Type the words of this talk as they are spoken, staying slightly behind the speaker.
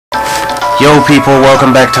Yo people,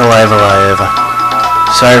 welcome back to Live Alive.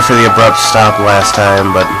 Sorry for the abrupt stop last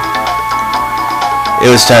time, but it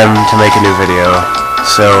was time to make a new video,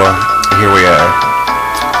 so here we are.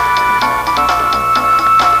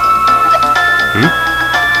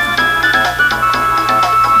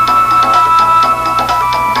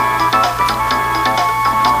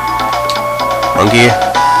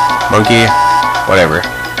 Monkey, whatever.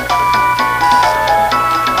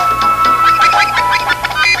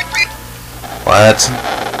 What?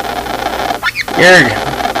 Yerg!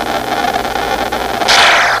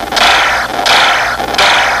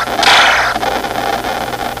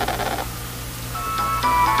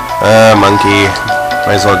 Monkey.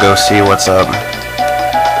 Might as well go see what's up.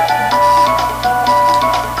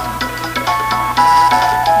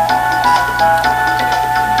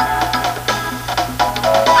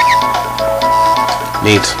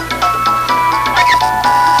 Neat.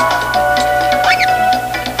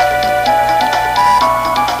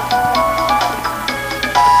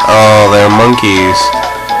 Oh, they're monkeys.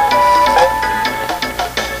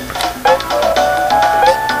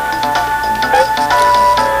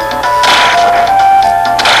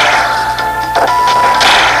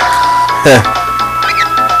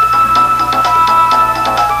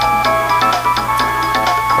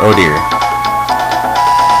 Oh dear.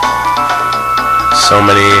 So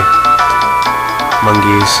many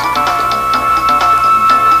monkeys.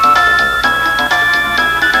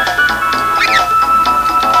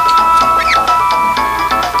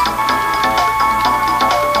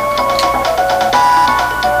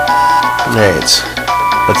 Alright,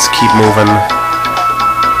 let's keep moving.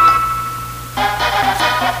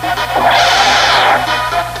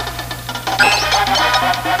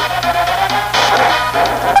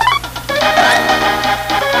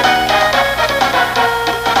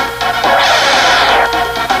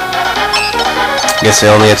 Guess they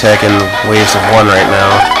only attack in waves of one right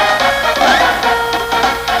now.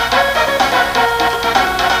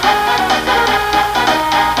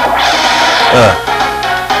 Well,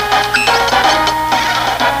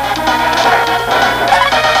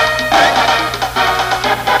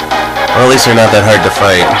 at least they're not that hard to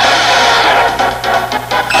fight.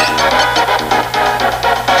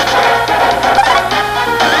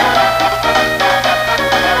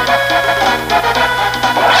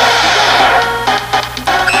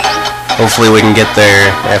 Hopefully we can get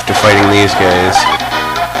there after fighting these guys.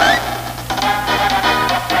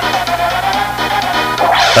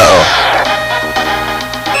 Uh-oh.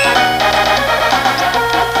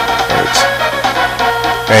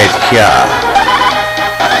 Right, here.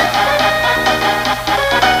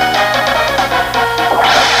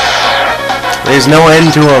 There's no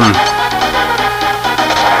end to them.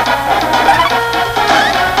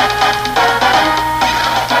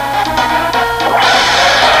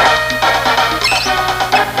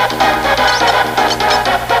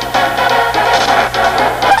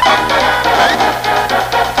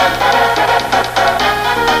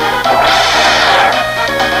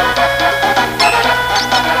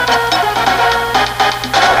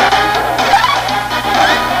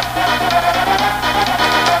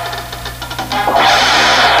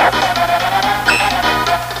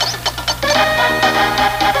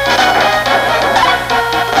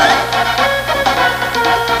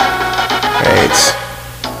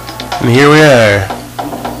 And here we are.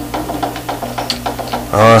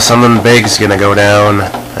 Oh, something big's gonna go down.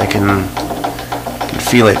 I can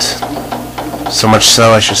feel it. So much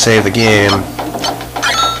so I should save the game.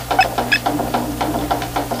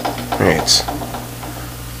 Alright.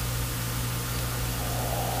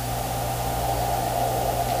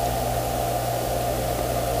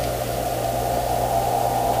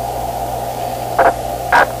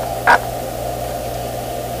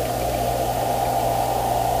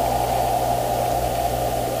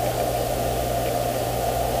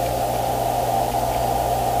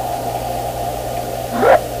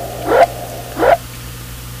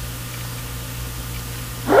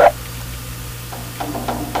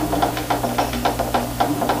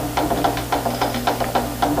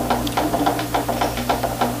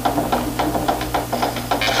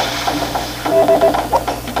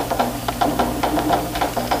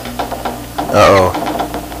 Uh-oh.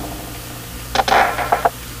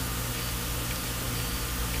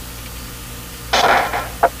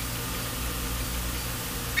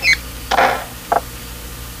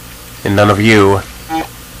 And none of you.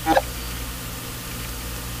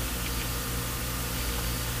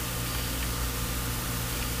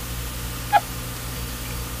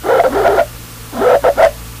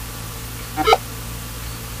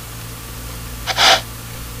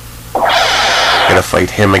 Gotta fight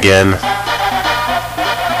him again.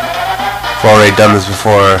 I've already done this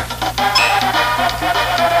before.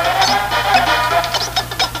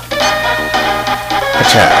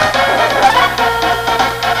 Hacha.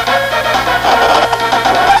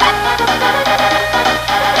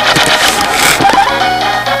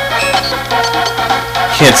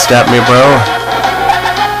 Can't stop me, bro.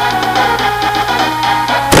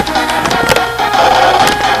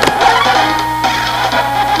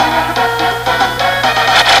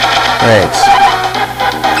 Thanks.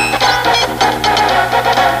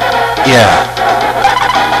 Yeah.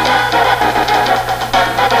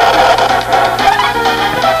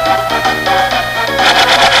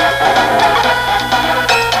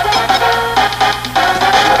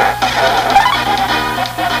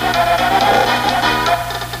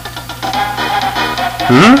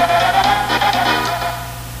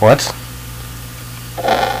 What?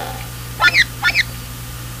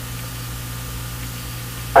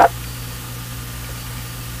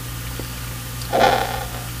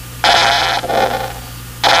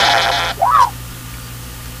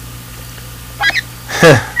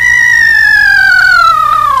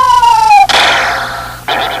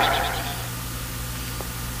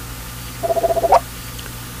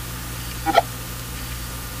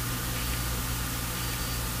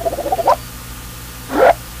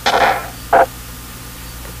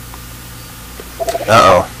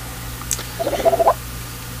 Uh-oh.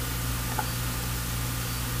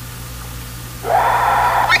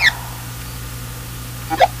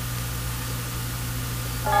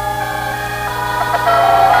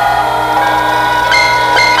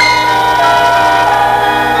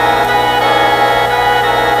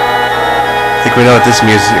 I think we know what this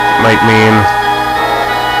music might mean.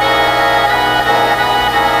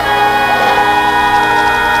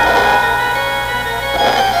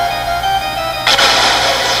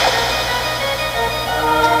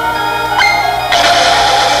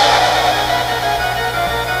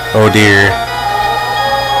 Oh dear.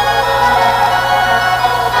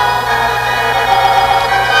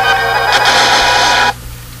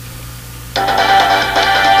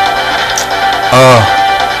 Oh.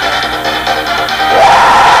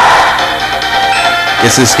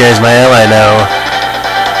 Guess this scares my ally now.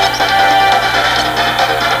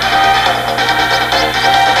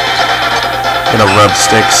 Gonna rub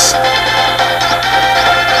sticks.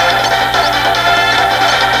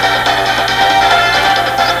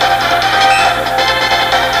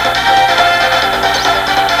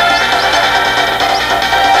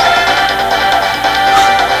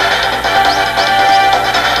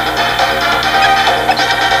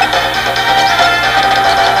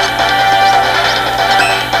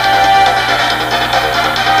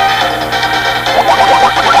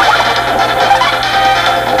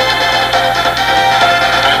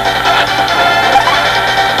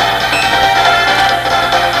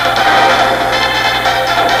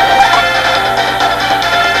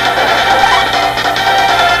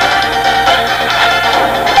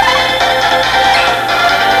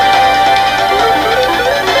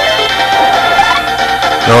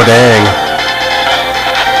 Oh dang.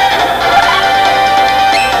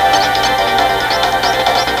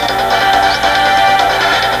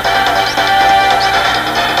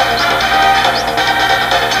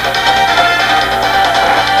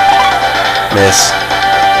 Miss.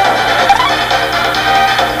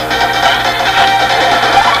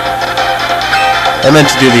 I meant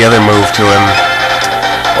to do the other move to him.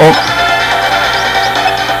 Oh.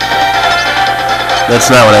 That's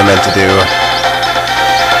not what I meant to do.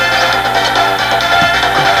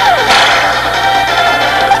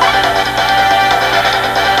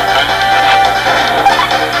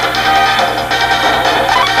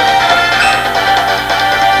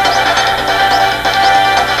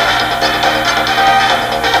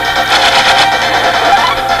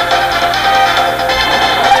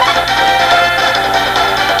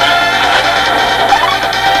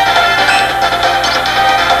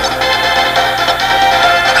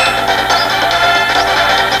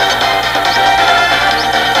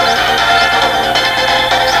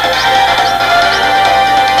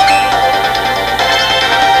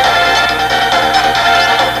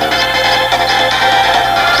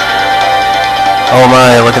 Oh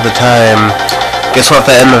my, look at the time. Guess we'll have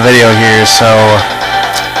to end the video here, so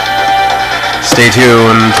stay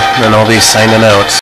tuned, and I'll be signing out.